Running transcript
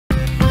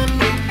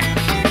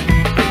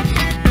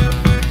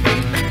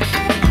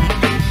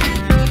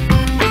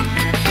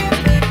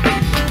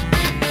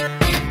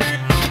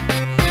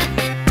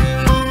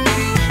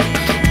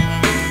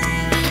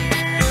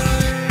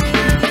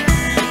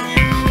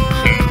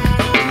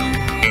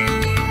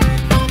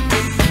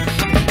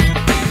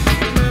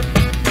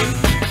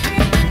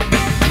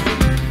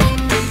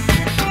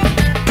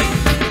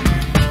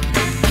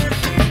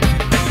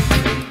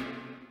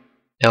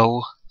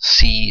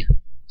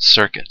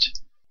circuit.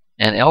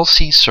 An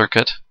LC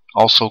circuit,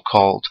 also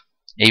called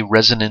a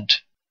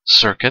resonant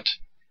circuit,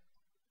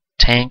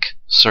 tank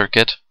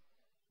circuit,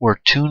 or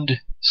tuned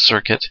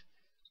circuit,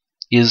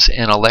 is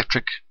an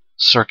electric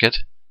circuit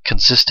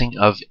consisting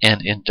of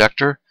an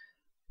inductor,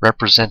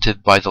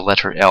 represented by the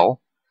letter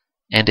L,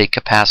 and a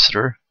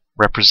capacitor,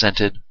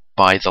 represented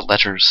by the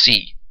letter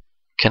C,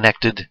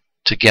 connected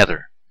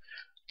together.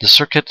 The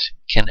circuit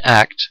can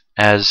act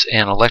as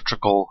an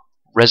electrical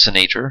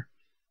resonator,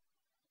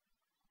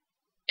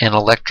 an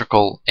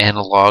electrical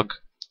analog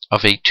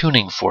of a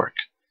tuning fork,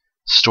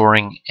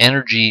 storing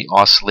energy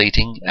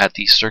oscillating at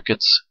the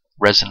circuit's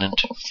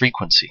resonant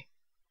frequency.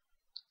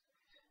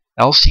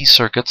 LC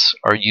circuits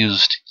are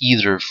used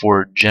either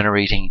for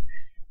generating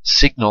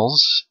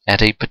signals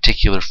at a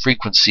particular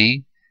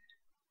frequency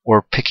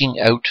or picking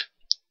out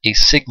a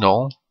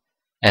signal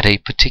at a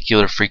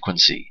particular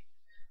frequency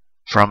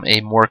from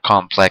a more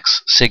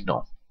complex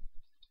signal.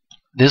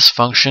 This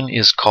function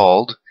is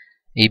called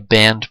a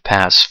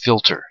band-pass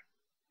filter.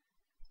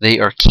 They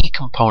are key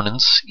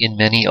components in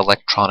many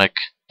electronic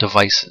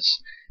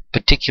devices,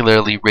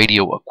 particularly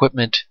radio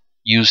equipment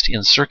used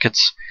in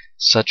circuits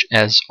such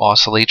as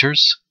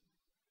oscillators,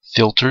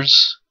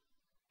 filters,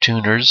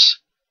 tuners,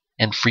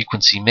 and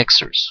frequency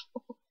mixers.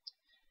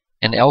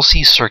 An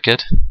LC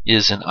circuit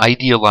is an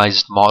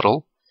idealized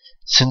model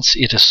since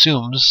it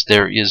assumes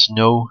there is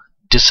no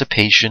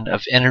dissipation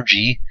of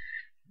energy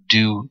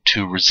due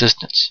to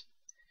resistance.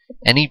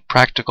 Any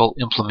practical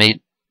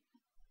implementation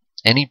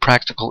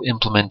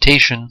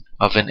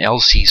of an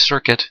LC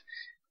circuit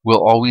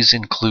will always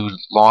include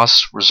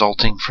loss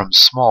resulting from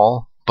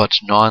small but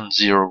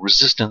non-zero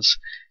resistance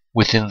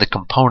within the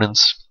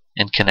components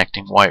and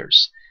connecting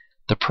wires.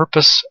 The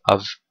purpose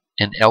of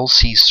an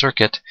LC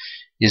circuit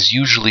is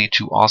usually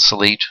to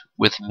oscillate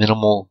with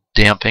minimal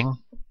damping,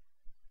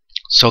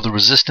 so the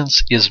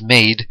resistance is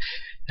made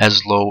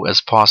as low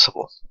as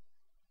possible.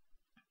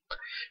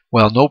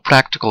 While no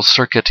practical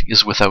circuit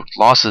is without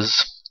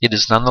losses, it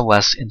is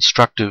nonetheless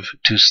instructive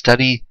to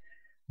study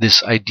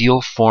this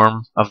ideal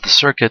form of the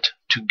circuit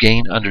to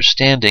gain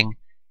understanding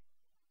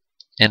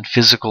and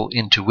physical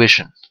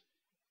intuition.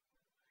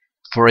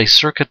 For a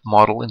circuit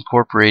model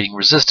incorporating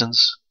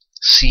resistance,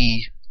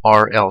 see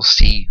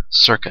RLC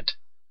circuit.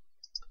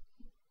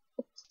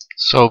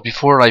 So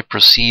before I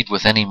proceed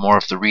with any more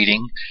of the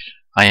reading,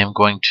 I am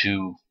going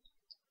to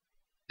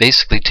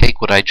basically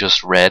take what I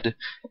just read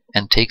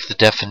and take the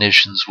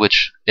definitions,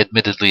 which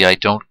admittedly I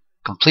don't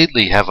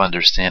completely have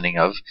understanding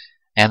of,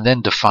 and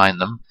then define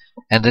them,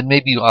 and then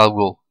maybe I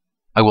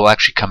will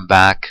actually come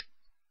back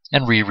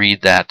and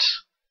reread that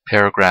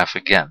paragraph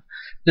again.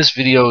 This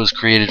video is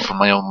created for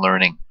my own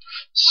learning,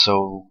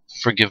 so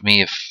forgive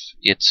me if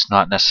it's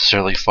not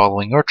necessarily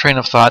following your train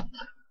of thought,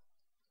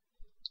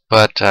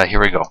 but here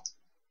we go.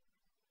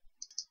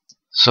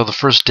 So the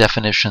first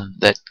definition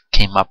that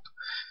came up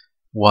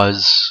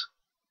was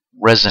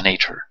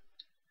resonator.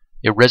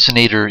 A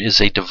resonator is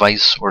a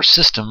device or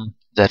system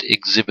that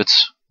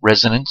exhibits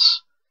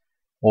resonance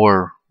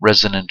or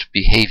resonant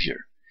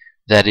behavior.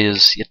 That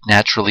is, it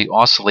naturally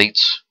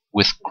oscillates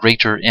with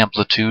greater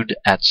amplitude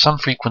at some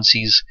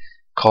frequencies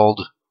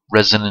called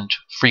resonant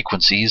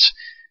frequencies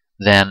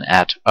than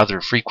at other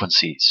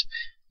frequencies.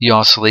 The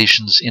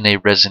oscillations in a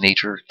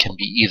resonator can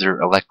be either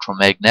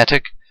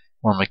electromagnetic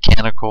or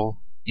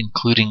mechanical,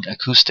 including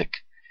acoustic.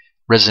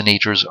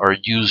 Resonators are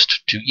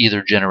used to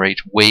either generate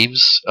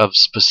waves of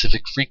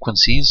specific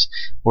frequencies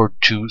or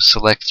to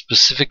select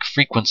specific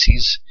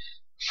frequencies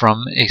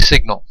from a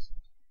signal.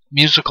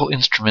 Musical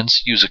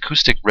instruments use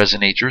acoustic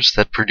resonators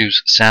that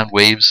produce sound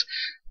waves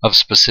of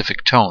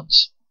specific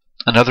tones.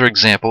 Another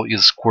example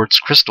is quartz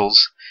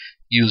crystals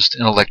used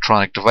in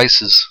electronic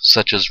devices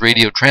such as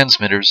radio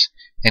transmitters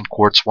and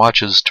quartz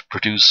watches to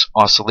produce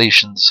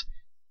oscillations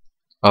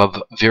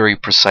of very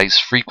precise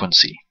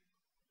frequency.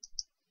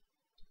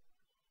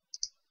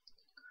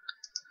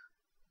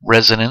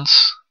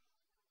 Resonance.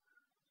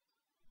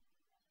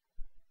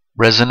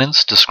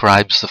 Resonance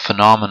describes the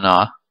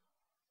phenomena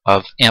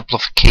of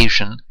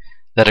amplification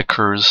that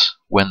occurs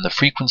when the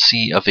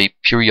frequency of a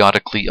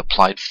periodically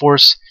applied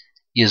force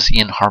is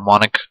in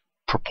harmonic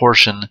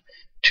proportion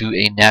to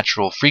a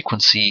natural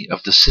frequency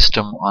of the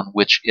system on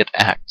which it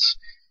acts.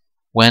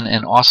 When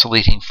an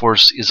oscillating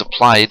force is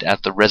applied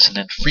at the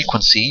resonant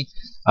frequency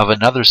of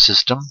another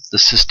system, the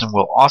system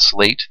will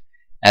oscillate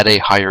at a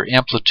higher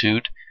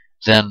amplitude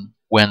than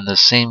when the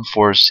same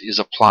force is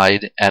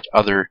applied at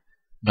other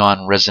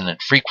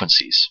non-resonant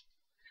frequencies.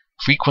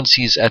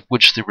 Frequencies at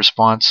which the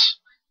response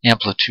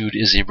amplitude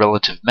is a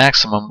relative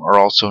maximum are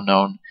also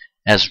known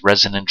as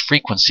resonant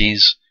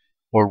frequencies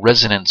or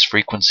resonance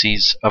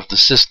frequencies of the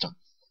system.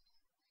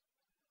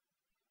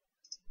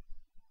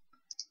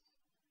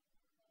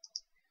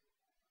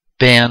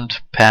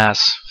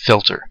 Band-pass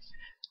filter.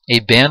 A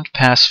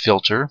band-pass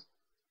filter,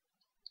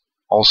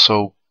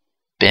 also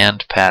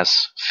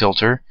band-pass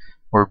filter,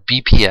 or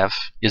BPF,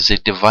 is a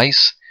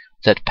device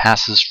that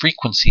passes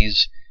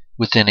frequencies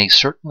within a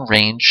certain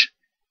range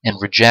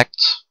and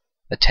rejects,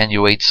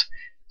 attenuates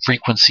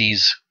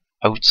frequencies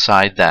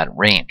outside that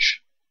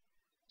range.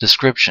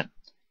 Description: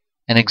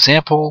 an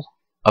example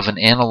of an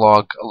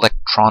analog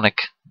electronic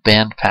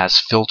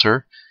bandpass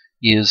filter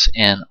is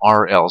an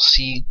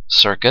RLC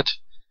circuit,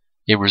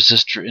 a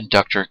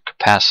resistor-inductor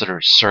capacitor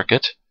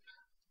circuit.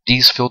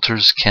 These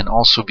filters can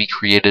also be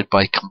created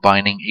by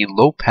combining a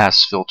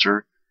low-pass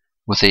filter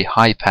with a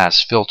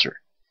high-pass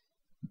filter.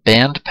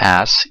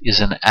 Bandpass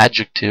is an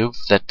adjective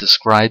that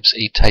describes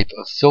a type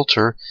of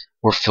filter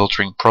or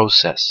filtering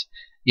process.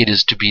 It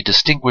is to be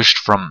distinguished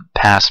from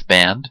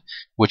passband,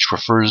 which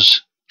refers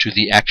to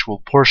the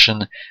actual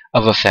portion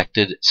of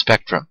affected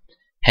spectrum.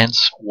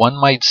 Hence, one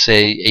might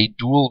say a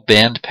dual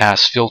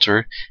bandpass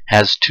filter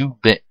has two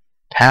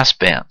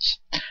passbands.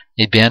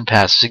 A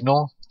bandpass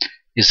signal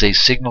is a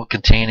signal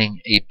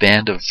containing a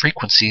band of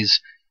frequencies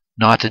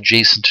not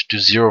adjacent to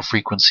zero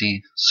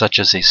frequency, such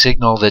as a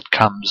signal that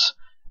comes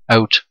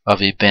out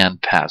of a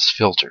bandpass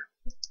filter.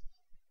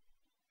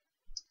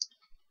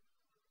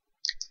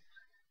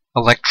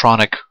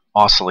 Electronic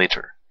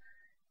oscillator.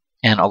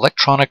 An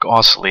electronic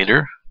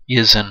oscillator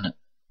is an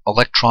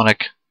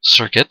electronic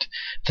circuit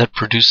that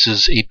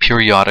produces a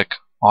periodic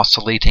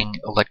oscillating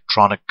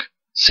electronic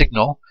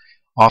signal,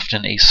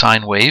 often a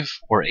sine wave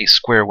or a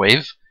square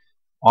wave.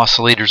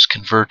 Oscillators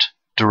convert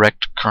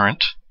direct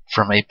current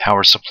from a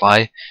power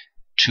supply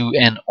to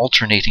an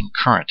alternating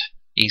current,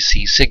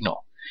 AC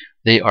signal.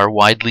 They are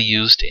widely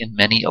used in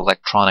many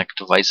electronic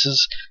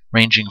devices,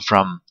 ranging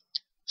from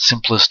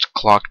simplest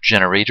clock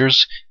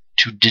generators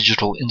to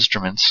digital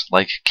instruments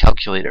like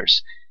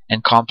calculators,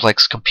 and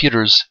complex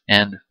computers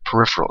and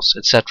peripherals,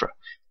 etc.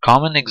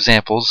 Common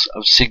examples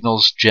of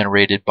signals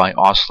generated by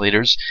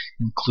oscillators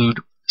include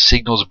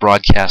signals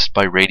broadcast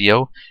by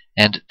radio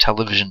and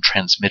television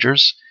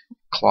transmitters,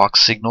 clock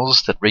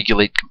signals that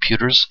regulate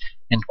computers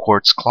and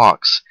quartz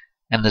clocks,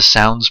 and the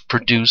sounds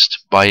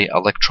produced by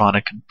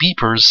electronic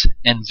beepers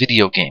and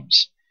video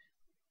games.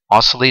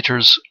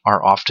 Oscillators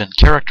are often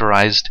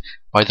characterized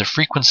by the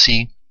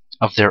frequency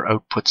of their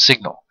output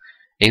signal.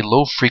 A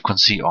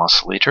low-frequency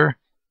oscillator,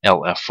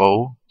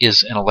 LFO,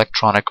 is an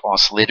electronic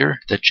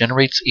oscillator that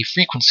generates a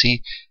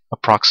frequency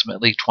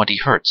approximately 20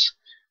 Hz.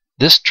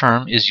 This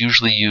term is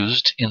usually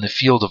used in the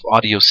field of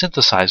audio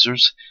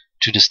synthesizers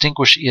to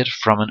distinguish it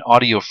from an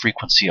audio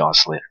frequency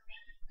oscillator.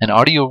 An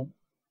audio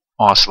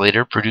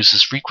oscillator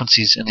produces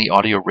frequencies in the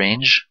audio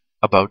range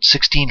about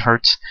 16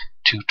 Hz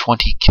to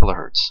 20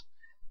 kHz.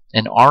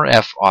 An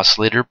RF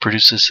oscillator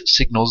produces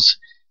signals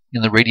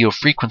in the radio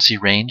frequency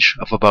range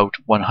of about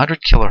 100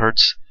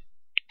 kHz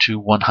to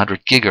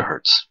 100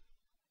 GHz.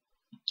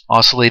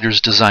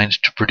 Oscillators designed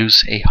to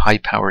produce a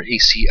high-power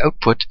AC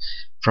output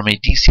from a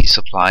DC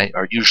supply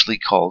are usually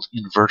called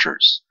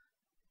inverters.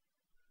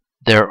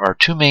 There are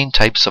two main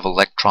types of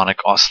electronic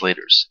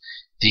oscillators: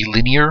 the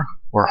linear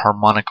or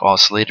harmonic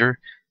oscillator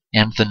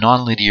and the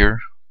nonlinear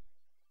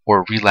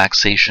or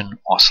relaxation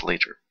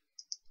oscillator.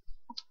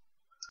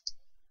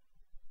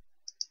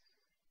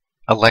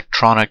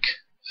 Electronic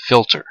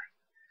filter.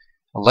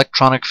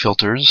 Electronic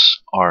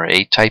filters are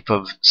a type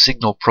of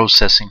signal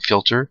processing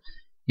filter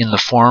in the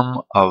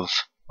form of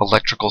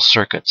electrical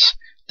circuits.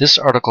 This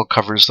article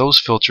covers those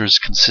filters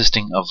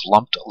consisting of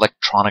lumped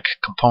electronic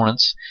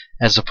components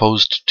as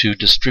opposed to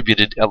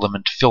distributed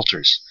element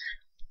filters,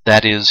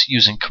 that is,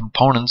 using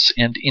components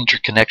and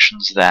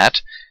interconnections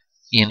that,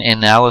 in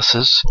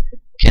analysis,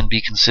 can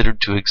be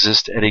considered to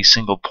exist at a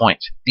single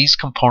point. These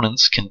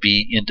components can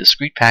be in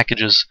discrete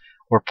packages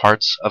or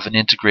parts of an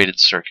integrated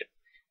circuit.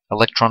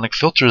 Electronic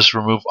filters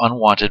remove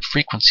unwanted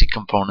frequency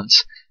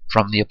components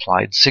from the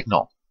applied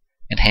signal,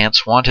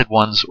 enhance wanted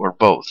ones, or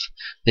both.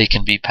 They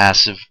can be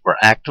passive or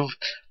active,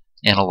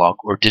 analog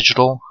or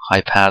digital,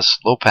 high pass,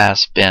 low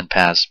pass, band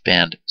pass,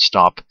 band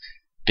stop,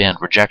 band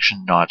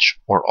rejection, notch,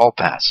 or all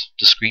pass,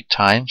 discrete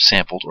time,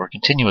 sampled or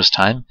continuous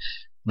time,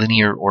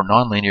 linear or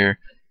nonlinear,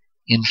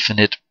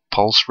 infinite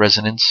pulse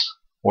resonance,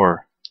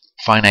 or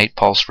finite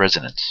pulse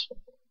resonance.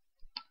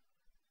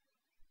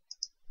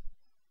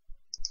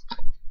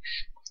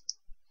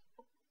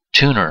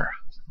 Tuner,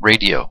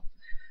 radio.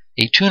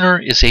 A tuner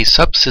is a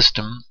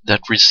subsystem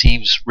that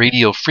receives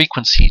radio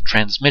frequency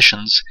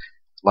transmissions,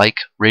 like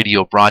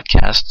radio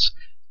broadcasts,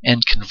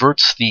 and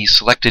converts the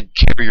selected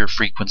carrier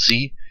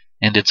frequency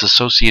and its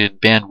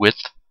associated bandwidth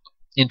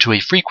into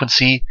a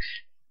frequency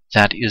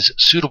that is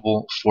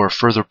suitable for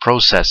further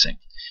processing,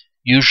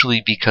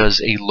 usually because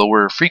a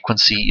lower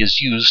frequency is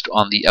used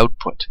on the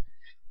output.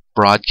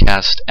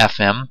 Broadcast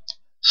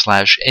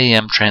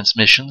FM/AM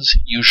transmissions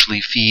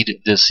usually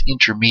feed this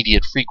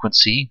intermediate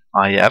frequency,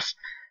 IF,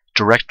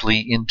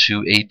 directly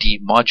into a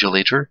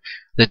demodulator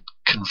that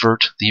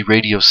convert the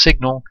radio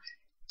signal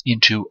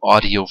into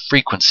audio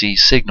frequency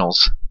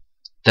signals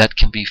that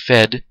can be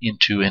fed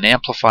into an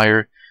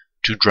amplifier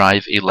to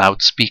drive a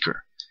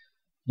loudspeaker.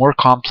 More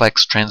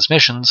complex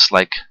transmissions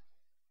like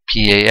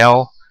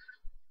PAL,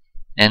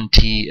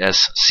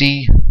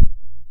 NTSC,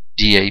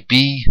 DAB,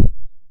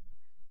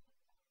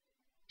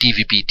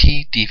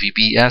 DVB-T,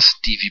 DVB-S,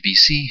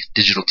 DVB-C,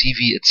 digital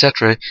TV,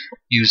 etc.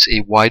 use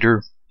a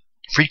wider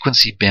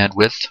frequency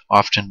bandwidth,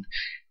 often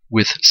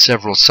with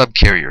several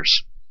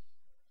subcarriers.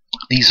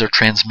 These are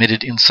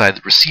transmitted inside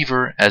the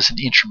receiver as an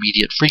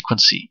intermediate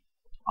frequency,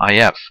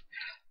 IF.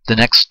 The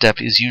next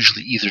step is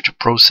usually either to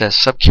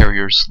process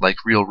subcarriers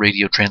like real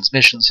radio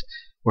transmissions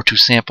or to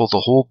sample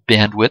the whole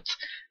bandwidth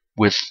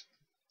with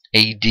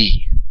AD,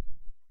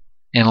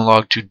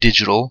 analog to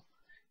digital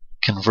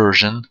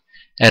conversion,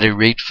 at a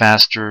rate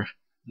faster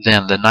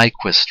than the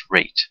Nyquist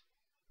rate.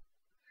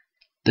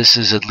 This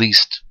is at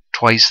least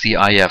twice the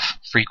IF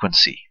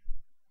frequency.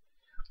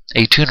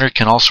 A tuner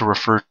can also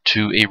refer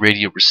to a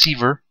radio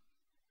receiver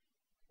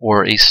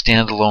or a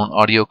standalone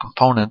audio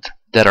component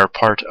that are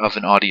part of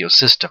an audio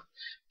system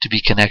to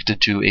be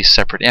connected to a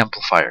separate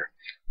amplifier.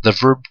 The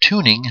verb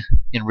tuning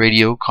in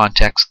radio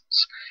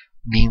contexts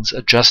means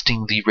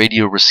adjusting the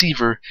radio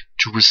receiver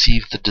to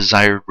receive the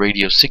desired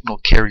radio signal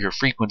carrier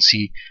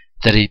frequency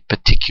that a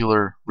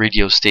particular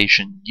radio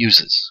station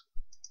uses.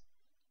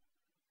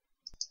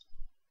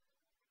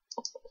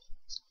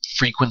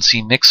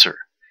 Frequency mixer.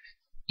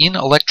 In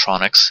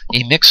electronics,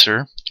 a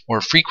mixer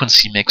or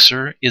frequency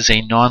mixer is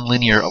a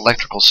nonlinear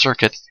electrical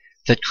circuit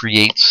that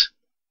creates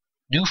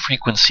new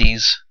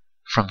frequencies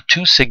from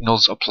two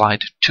signals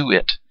applied to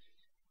it.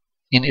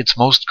 In its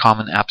most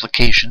common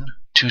application,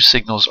 two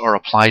signals are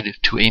applied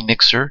to a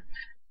mixer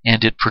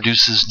and it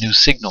produces new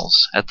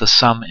signals at the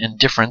sum and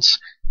difference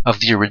of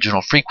the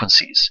original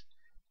frequencies.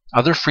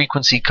 Other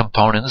frequency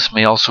components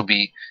may also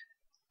be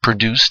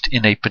produced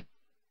in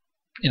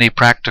a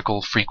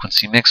practical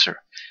frequency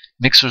mixer.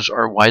 Mixers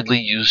are widely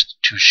used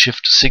to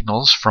shift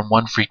signals from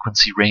one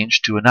frequency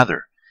range to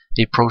another,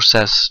 a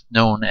process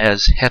known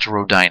as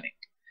heterodyning,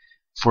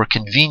 for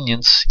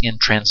convenience in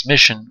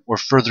transmission or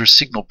further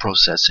signal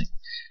processing.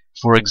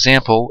 For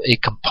example, a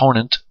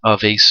component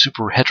of a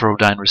super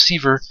heterodyne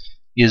receiver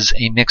is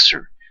a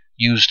mixer,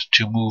 used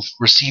to move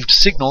received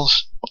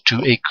signals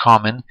to a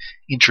common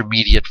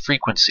intermediate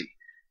frequency.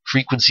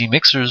 Frequency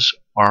mixers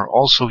are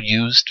also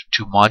used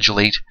to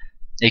modulate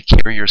a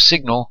carrier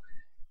signal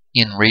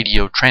in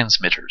radio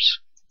transmitters.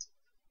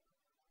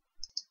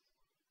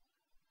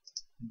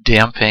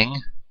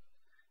 Damping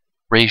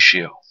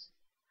ratio.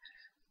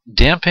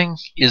 Damping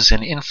is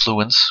an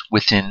influence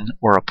within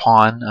or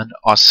upon an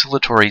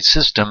oscillatory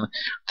system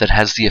that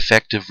has the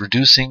effect of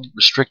reducing,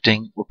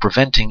 restricting, or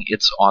preventing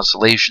its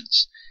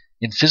oscillations.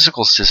 In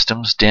physical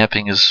systems,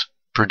 damping is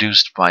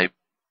produced by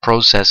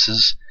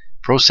processes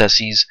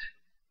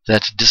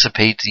that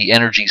dissipate the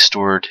energy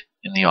stored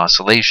in the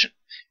oscillation.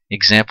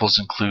 Examples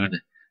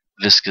include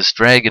viscous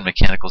drag in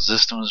mechanical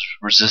systems,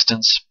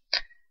 resistance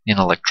in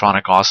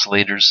electronic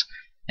oscillators,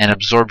 and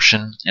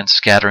absorption and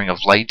scattering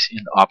of light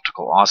in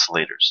optical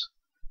oscillators.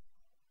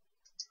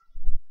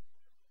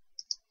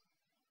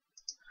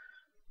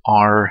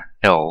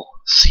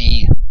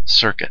 RLC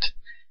circuit.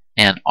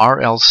 An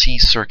RLC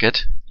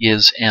circuit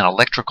is an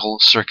electrical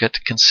circuit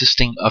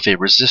consisting of a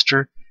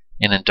resistor,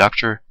 an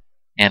inductor,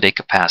 and a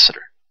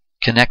capacitor,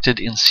 connected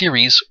in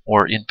series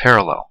or in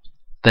parallel.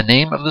 The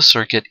name of the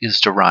circuit is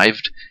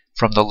derived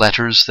from the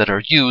letters that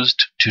are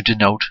used to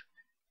denote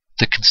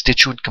the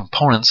constituent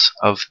components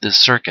of this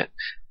circuit,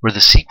 where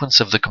the sequence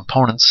of the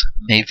components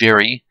may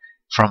vary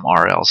from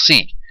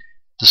RLC.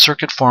 The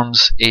circuit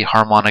forms a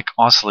harmonic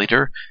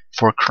oscillator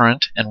for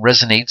current and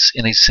resonates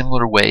in a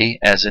similar way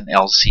as an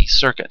LC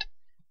circuit.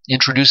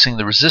 Introducing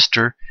the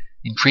resistor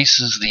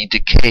increases the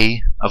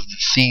decay of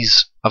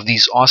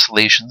these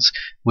oscillations,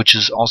 which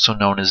is also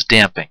known as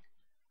damping.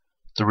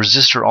 The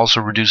resistor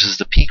also reduces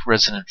the peak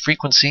resonant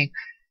frequency.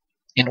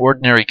 In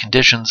ordinary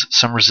conditions,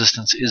 some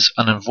resistance is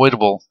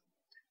unavoidable,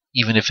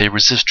 even if a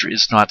resistor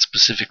is not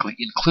specifically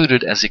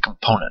included as a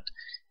component.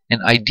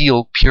 An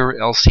ideal pure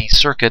LC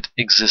circuit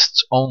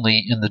exists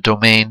only in the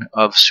domain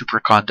of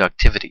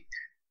superconductivity,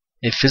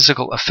 a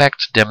physical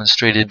effect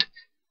demonstrated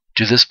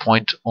to this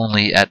point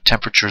only at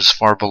temperatures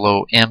far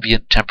below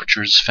ambient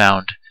temperatures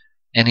found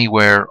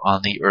anywhere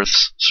on the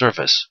Earth's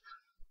surface.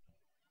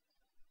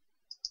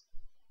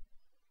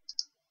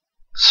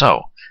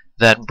 So,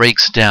 that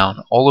breaks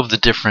down all of the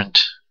different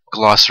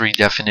glossary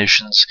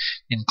definitions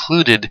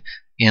included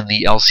in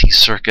the LC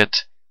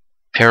circuit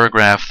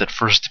paragraph that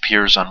first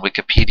appears on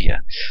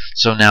Wikipedia.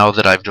 So now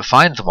that I've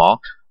defined them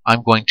all,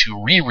 I'm going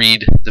to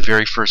reread the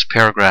very first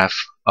paragraph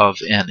of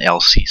an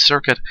LC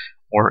circuit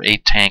or a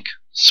tank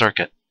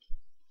circuit.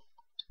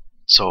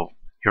 So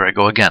here I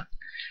go again.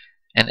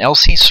 An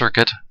LC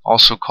circuit,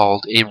 also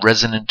called a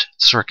resonant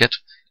circuit,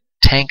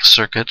 tank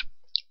circuit,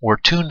 or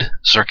tuned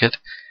circuit,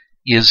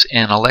 is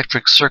an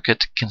electric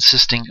circuit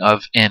consisting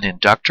of an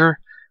inductor,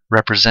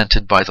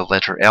 represented by the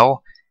letter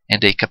L,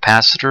 and a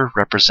capacitor,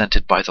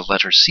 represented by the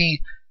letter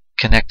C,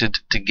 connected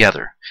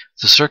together.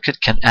 The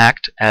circuit can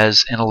act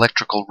as an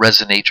electrical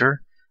resonator,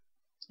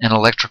 an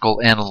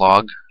electrical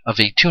analog of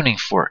a tuning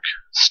fork,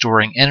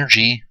 storing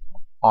energy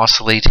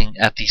oscillating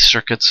at the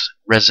circuit's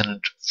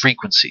resonant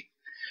frequency.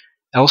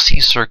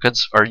 LC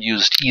circuits are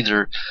used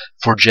either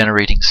for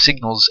generating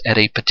signals at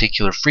a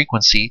particular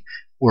frequency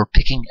or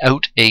picking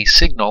out a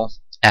signal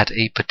at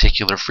a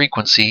particular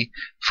frequency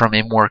from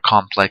a more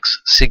complex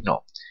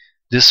signal.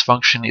 This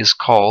function is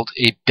called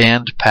a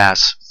band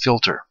pass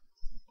filter.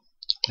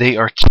 They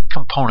are key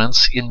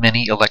components in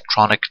many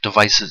electronic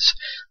devices,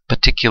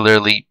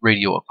 particularly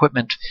radio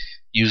equipment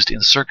used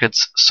in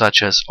circuits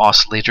such as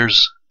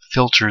oscillators,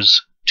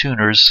 filters,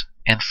 tuners,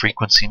 and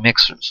frequency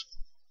mixers.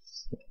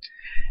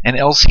 An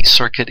LC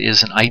circuit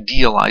is an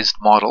idealized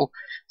model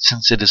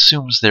since it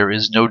assumes there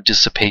is no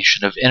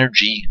dissipation of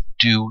energy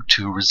due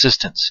to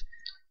resistance.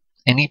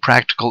 Any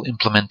practical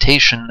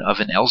implementation of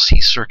an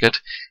LC circuit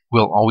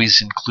will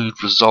always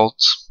include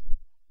results.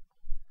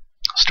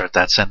 Start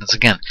that sentence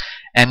again.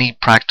 Any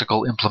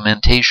practical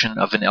implementation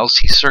of an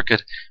LC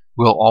circuit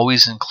will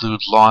always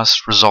include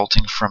loss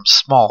resulting from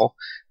small,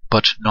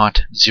 but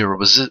not zero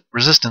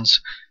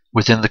resistance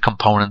within the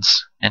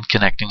components and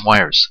connecting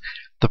wires.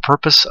 The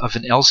purpose of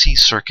an LC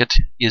circuit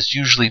is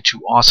usually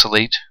to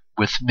oscillate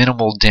with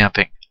minimal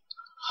damping.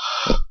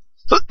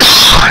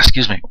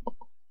 Excuse me.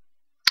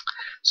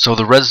 So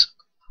the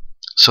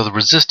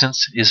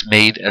resistance is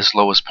made as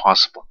low as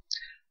possible.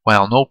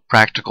 While no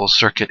practical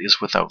circuit is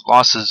without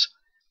losses,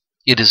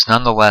 it is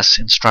nonetheless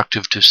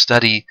instructive to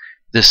study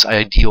this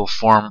ideal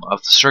form of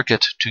the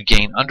circuit to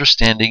gain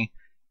understanding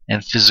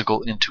and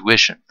physical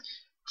intuition.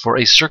 For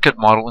a circuit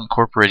model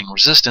incorporating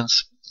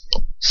resistance,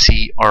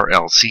 see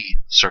RLC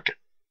circuit.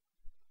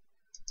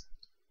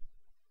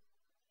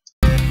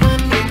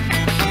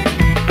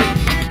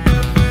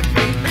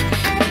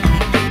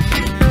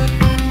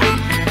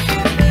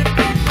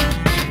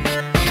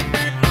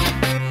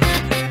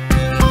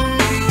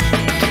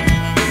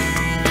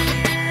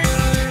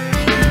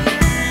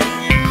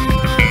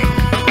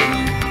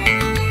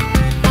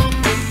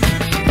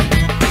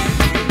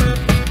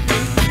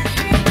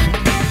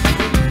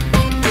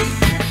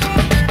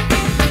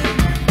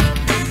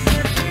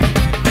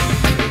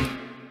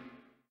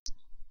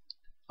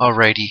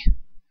 Alrighty,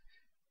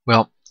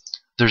 well,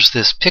 there's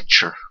this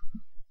picture,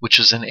 which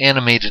is an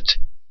animated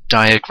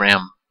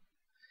diagram,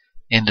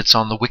 and it's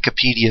on the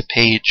Wikipedia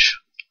page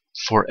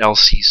for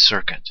LC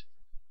circuit.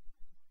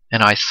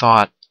 And I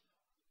thought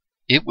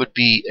it would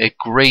be a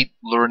great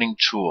learning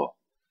tool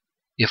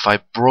if I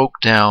broke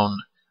down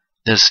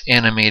this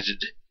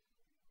animated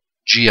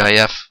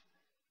GIF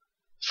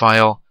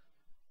file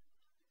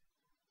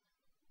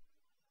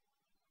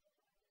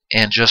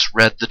and just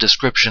read the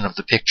description of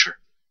the picture.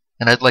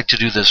 And I'd like to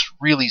do this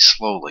really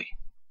slowly.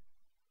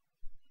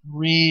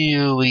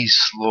 Really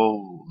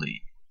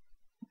slowly.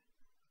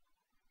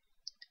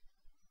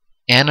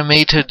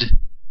 Animated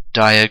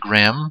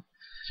diagram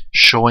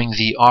showing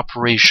the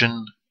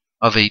operation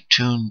of a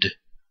tuned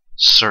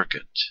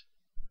circuit,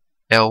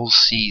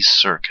 LC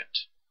circuit.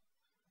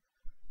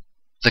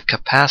 The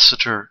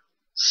capacitor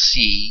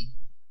C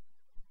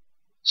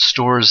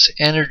stores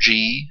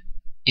energy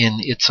in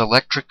its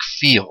electric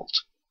field,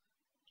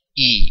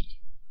 E,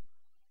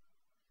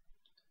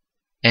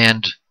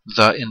 and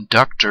the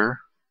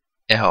inductor,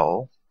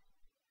 L,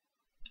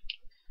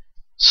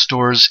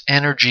 stores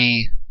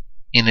energy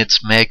in its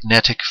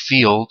magnetic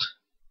field,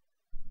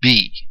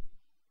 B,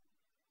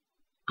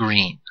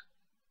 green.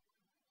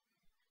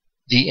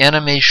 The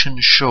animation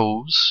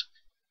shows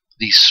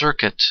the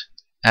circuit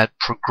at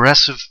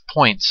progressive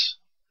points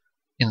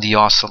in the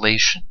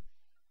oscillation.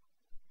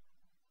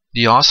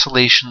 The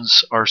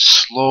oscillations are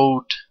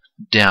slowed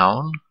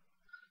down.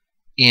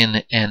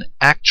 In an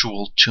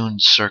actual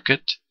tuned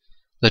circuit,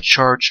 the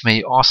charge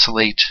may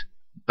oscillate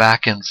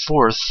back and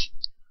forth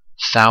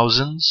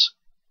thousands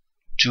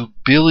to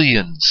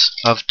billions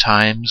of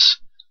times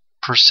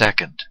per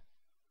second.